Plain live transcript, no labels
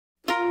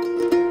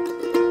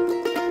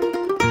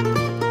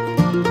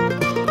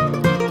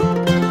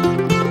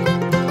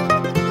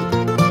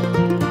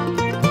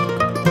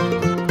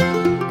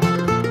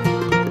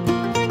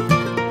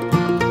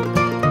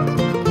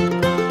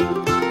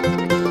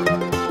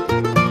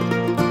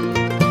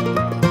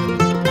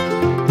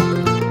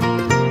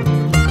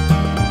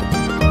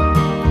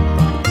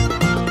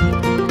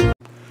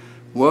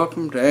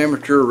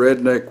your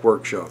redneck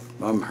workshop.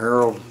 I'm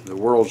Harold, the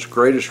world's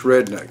greatest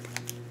redneck.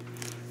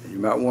 You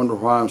might wonder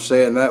why I'm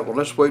saying that. Well,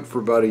 let's wait for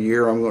about a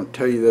year. I'm going to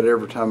tell you that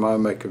every time I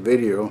make a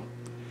video,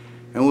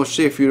 and we'll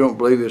see if you don't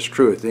believe it's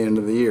true at the end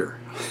of the year.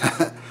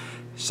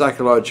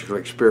 Psychological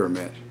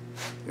experiment,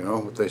 you know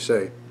what they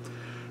say.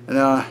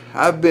 Now,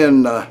 I've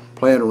been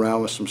playing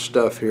around with some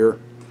stuff here,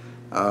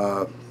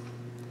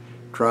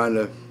 trying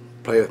to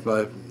play with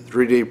my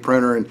 3D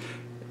printer, and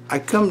I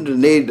come to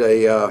need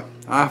a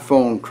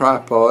iPhone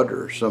tripod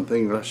or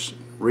something that's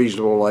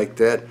reasonable like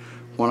that.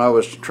 When I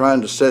was trying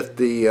to set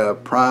the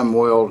prime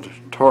weld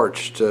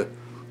torch to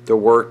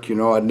work, you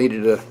know, I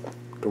needed to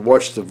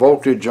watch the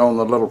voltage on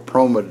the little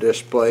Chroma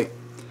display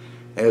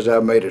as I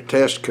made a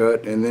test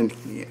cut, and then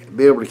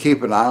be able to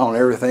keep an eye on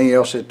everything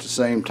else at the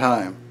same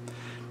time.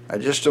 I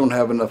just don't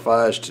have enough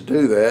eyes to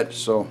do that,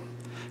 so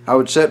I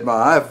would set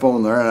my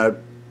iPhone there, and I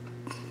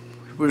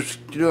was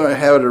doing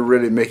how to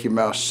really Mickey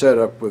Mouse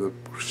setup with a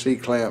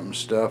C-clamp and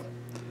stuff,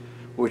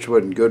 which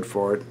wasn't good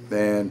for it,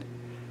 and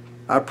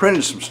I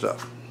printed some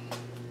stuff.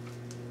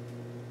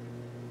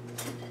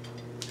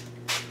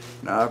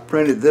 Now I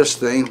printed this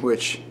thing,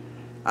 which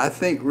I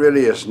think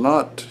really is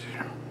not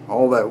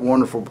all that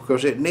wonderful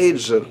because it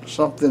needs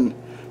something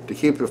to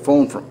keep the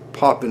phone from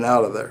popping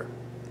out of there.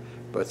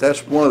 But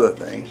that's one of the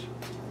things.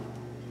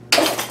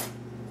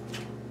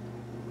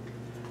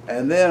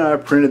 And then I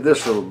printed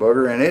this little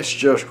bugger, and it's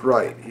just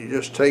right. You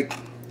just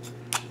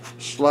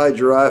slide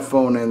your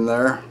iPhone in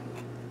there,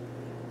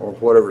 or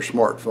whatever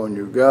smartphone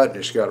you've got.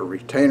 It's got a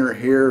retainer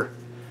here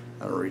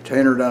and a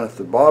retainer down at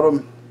the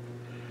bottom,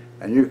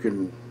 and you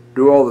can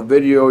do all the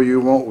video you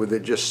want with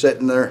it just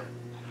sitting there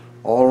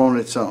all on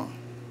its own.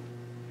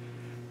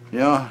 You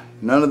know,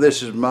 none of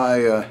this is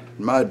my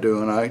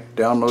doing. I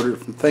downloaded it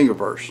from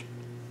Thingiverse.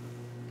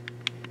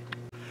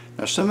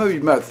 Now some of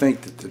you might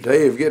think that the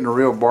day of getting a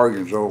real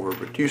bargain is over,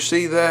 but you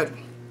see that?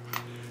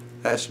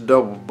 That's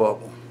double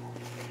bubble.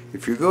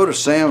 If you go to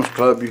Sam's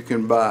Club, you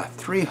can buy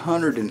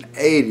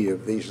 380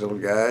 of these little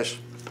guys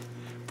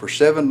for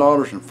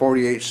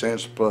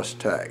 $7.48 plus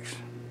tax.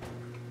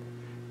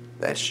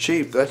 That's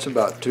cheap. That's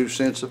about 2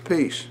 cents a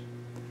piece.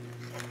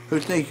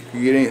 Who'd think you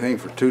could get anything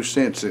for 2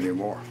 cents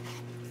anymore?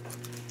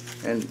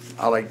 And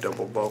I like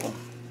double bubble.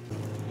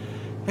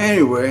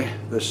 Anyway,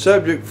 the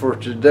subject for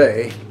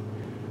today,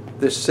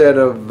 this set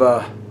of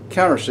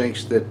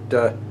countersinks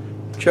that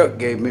Chuck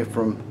gave me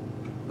from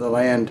the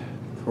land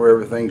where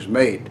everything's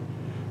made.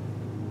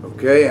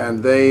 Okay,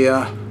 and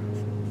they're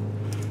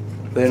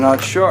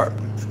not sharp.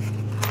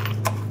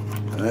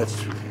 And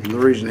that's the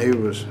reason he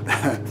was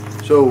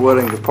so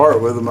willing to part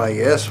with them, I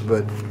guess.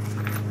 But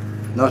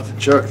not that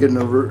Chuck isn't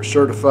a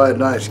certified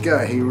nice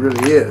guy. He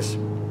really is.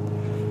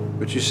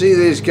 But you see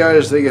these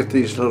guys, they get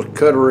these little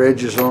cutter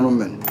edges on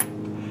them,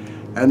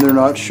 and they're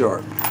not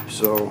sharp.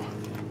 So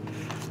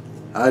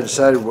I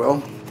decided,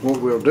 well, what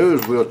we'll do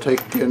is we'll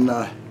take and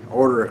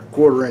order a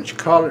 1/4-inch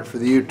collet for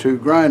the U2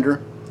 grinder.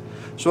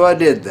 So I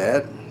did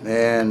that,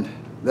 and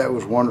that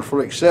was wonderful,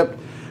 except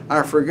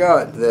I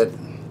forgot that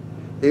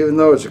even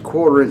though it's a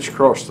 1/4 inch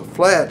across the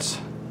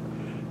flats,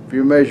 if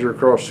you measure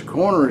across the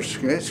corners,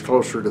 it's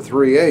closer to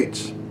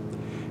 3/8.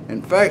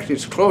 In fact,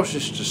 it's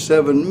closest to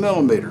 7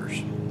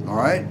 millimeters. All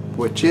right,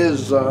 which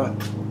is what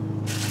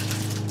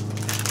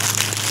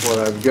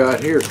I've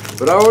got here.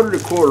 But I ordered a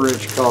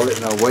 1/4-inch collet,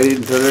 and I waited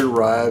until it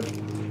arrived,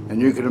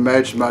 and you can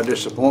imagine my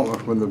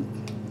disappointment when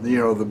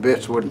the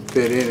bits wouldn't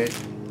fit in it.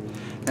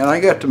 And I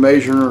got to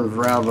measuring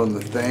around on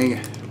the thing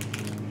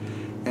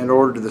and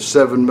ordered the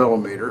 7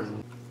 millimeter.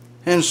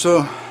 And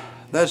so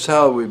that's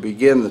how we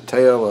begin the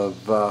tale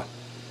of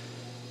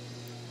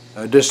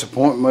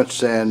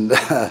disappointments and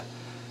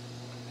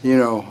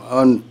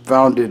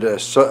unfounded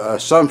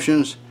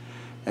assumptions.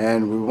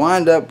 And we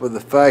wind up with the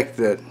fact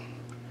that,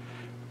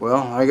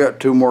 well, I got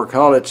 2 more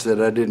collets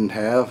that I didn't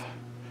have,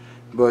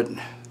 but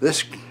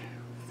this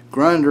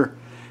grinder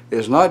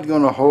is not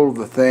going to hold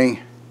the thing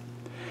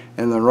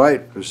in the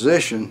right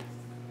position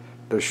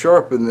to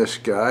sharpen this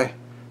guy,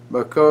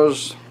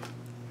 because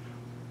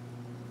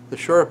the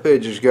sharp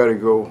edge has got to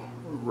go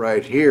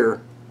right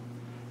here,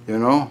 you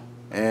know,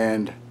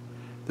 and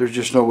there's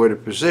just no way to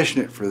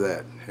position it for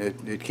that.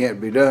 It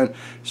can't be done.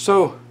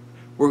 So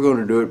we're going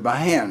to do it by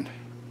hand.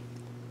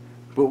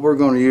 But we're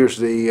going to use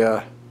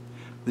the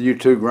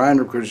U2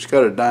 grinder because it's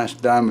got a nice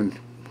diamond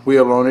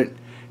wheel on it,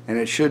 and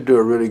it should do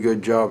a really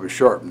good job of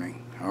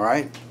sharpening.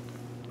 Alright?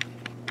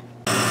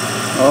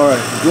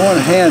 Alright, going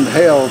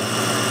handheld,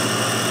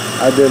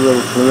 I did a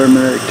little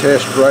preliminary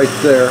test right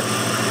there.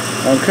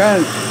 I'm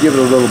trying to give it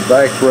a little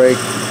back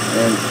rake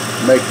and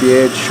make the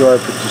edge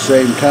sharp at the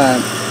same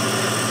time.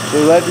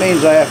 So that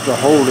means I have to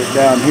hold it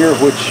down here,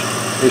 which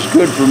is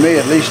good for me.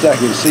 At least I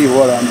can see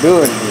what I'm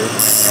doing here.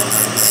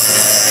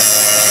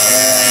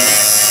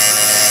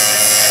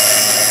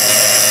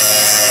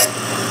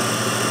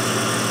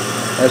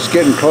 That's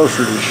getting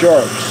closer to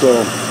sharp,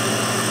 so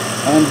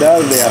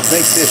undoubtedly I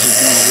think this is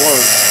going to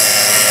work.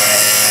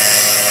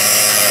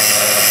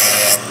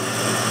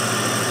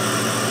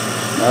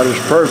 Not as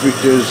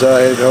perfect as I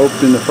had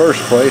hoped in the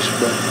first place,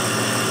 but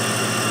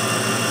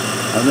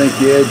I think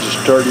the edge is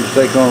starting to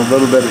take on a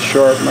little bit of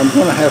sharp, and I'm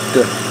going to have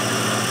to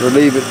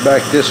relieve it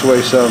back this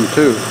way some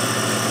too.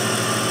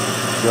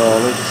 So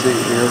let's see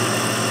here.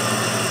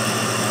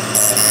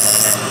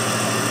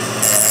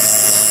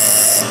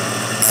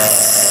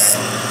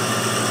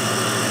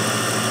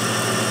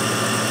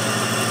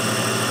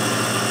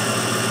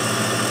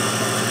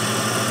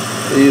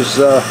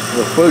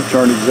 The flutes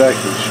aren't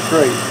exactly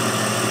straight.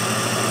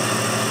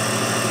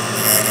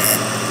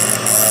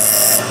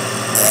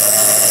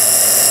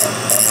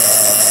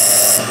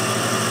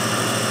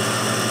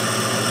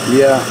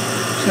 Yeah,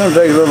 it's going to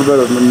take a little bit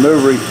of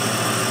maneuvering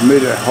for me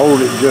to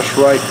hold it just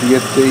right to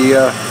get the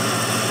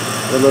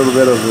a little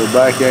bit of the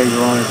back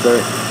angle on it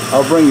there.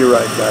 I'll bring you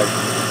right back.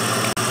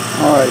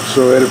 Alright,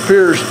 so it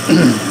appears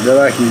that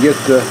I can get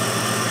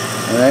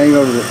an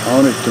angle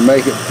on it to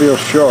make it feel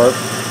sharp.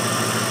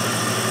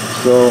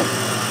 So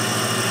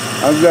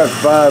I've got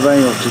 5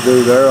 angles to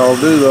do there. I'll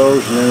do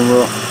those, and then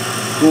we'll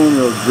go and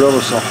we'll drill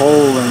us a hole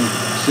and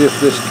see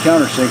if this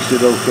countersinks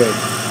it okay.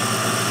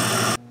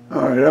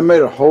 Alright, I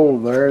made a hole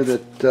there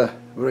that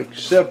would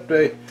accept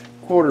a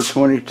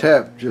 1/4-20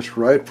 tap just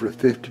right for a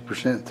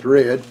 50%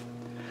 thread.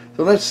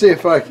 So let's see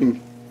if I can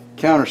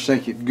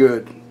countersink it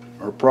good,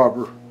 or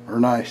proper, or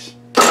nice.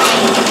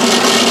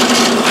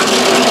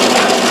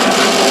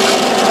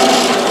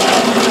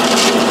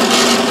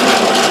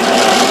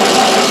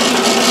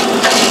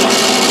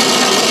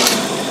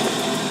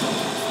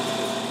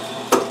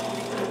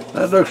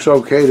 That looks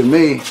okay to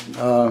me.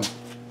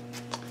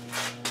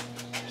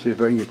 See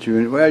if I can get you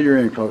in. Well, you're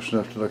in close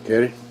enough to look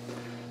at it.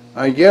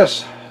 I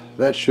guess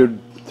that should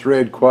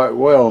thread quite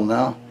well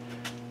now.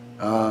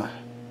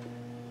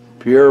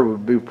 Pierre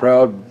would be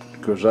proud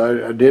because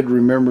I did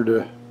remember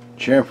to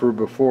chamfer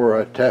before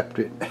I tapped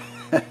it.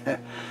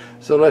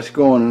 So let's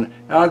go on, and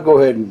I'll go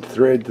ahead and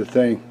thread the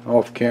thing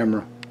off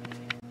camera.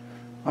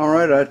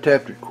 Alright, I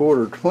tapped it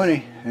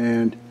 1/4-20,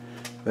 and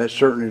that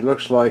certainly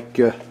looks like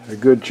a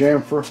good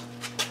chamfer.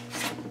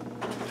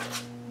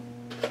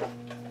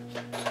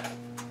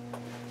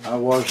 I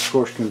was, of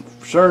course,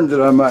 concerned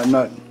that I might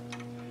not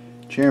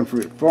chamfer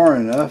it far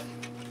enough.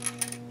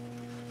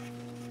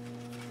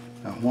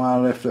 Now, why I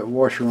left that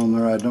washer on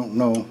there, I don't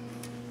know.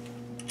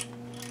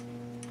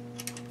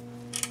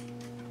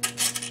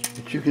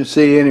 But you can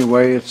see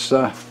anyway, it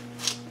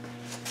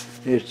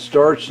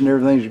starts and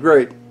everything's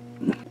great.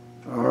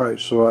 Alright,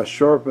 so I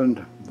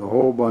sharpened the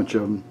whole bunch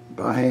of them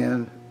by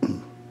hand.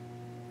 And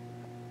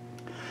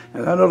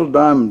that little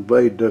diamond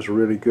blade does a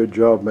really good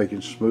job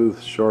making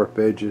smooth, sharp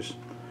edges.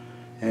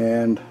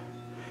 And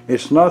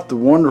it's not the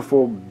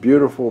wonderful,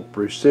 beautiful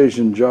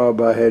precision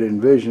job I had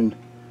envisioned,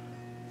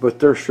 but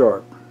they're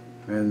sharp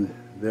and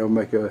they'll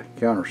make a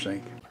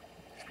countersink.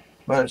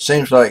 But it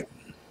seems like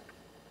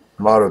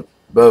a lot of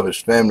Bubba's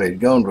family had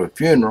gone to a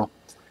funeral,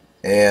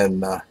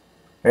 and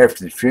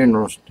after the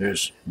funeral,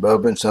 there's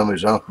Bubba and some of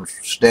his uncles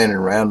standing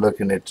around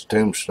looking at the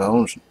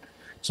tombstones.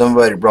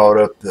 Somebody brought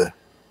up the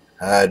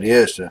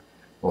idea as to,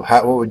 well,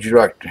 what would you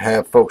like to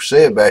have folks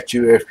say about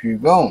you after you're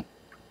gone?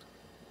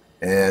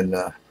 And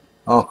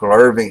Uncle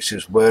Irving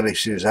says, well, he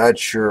says, I'd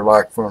sure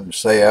like for him to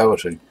say I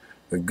was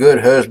a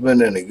good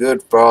husband and a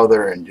good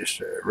father and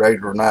just a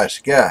regular nice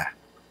guy.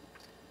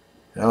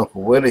 And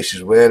Uncle Willie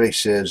says, well, he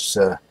says,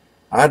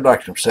 I'd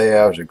like him to say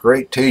I was a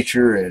great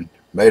teacher and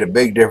made a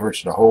big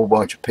difference in a whole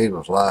bunch of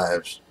people's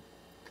lives.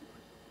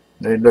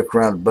 And they look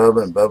around at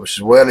Bubba, and Bubba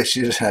says, well, he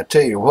says, I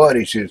tell you what,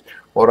 he says,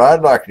 what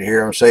I'd like to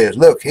hear him say is,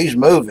 look, he's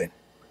moving.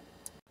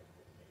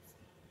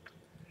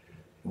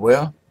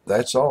 Well,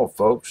 that's all,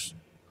 folks.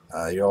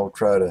 Y'all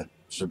try to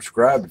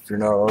subscribe if you're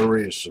not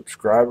already a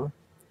subscriber.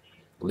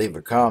 Leave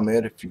a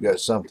comment if you got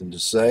something to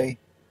say.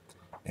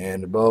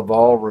 And above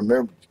all,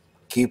 remember,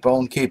 keep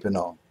on keeping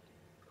on.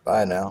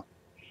 Bye now.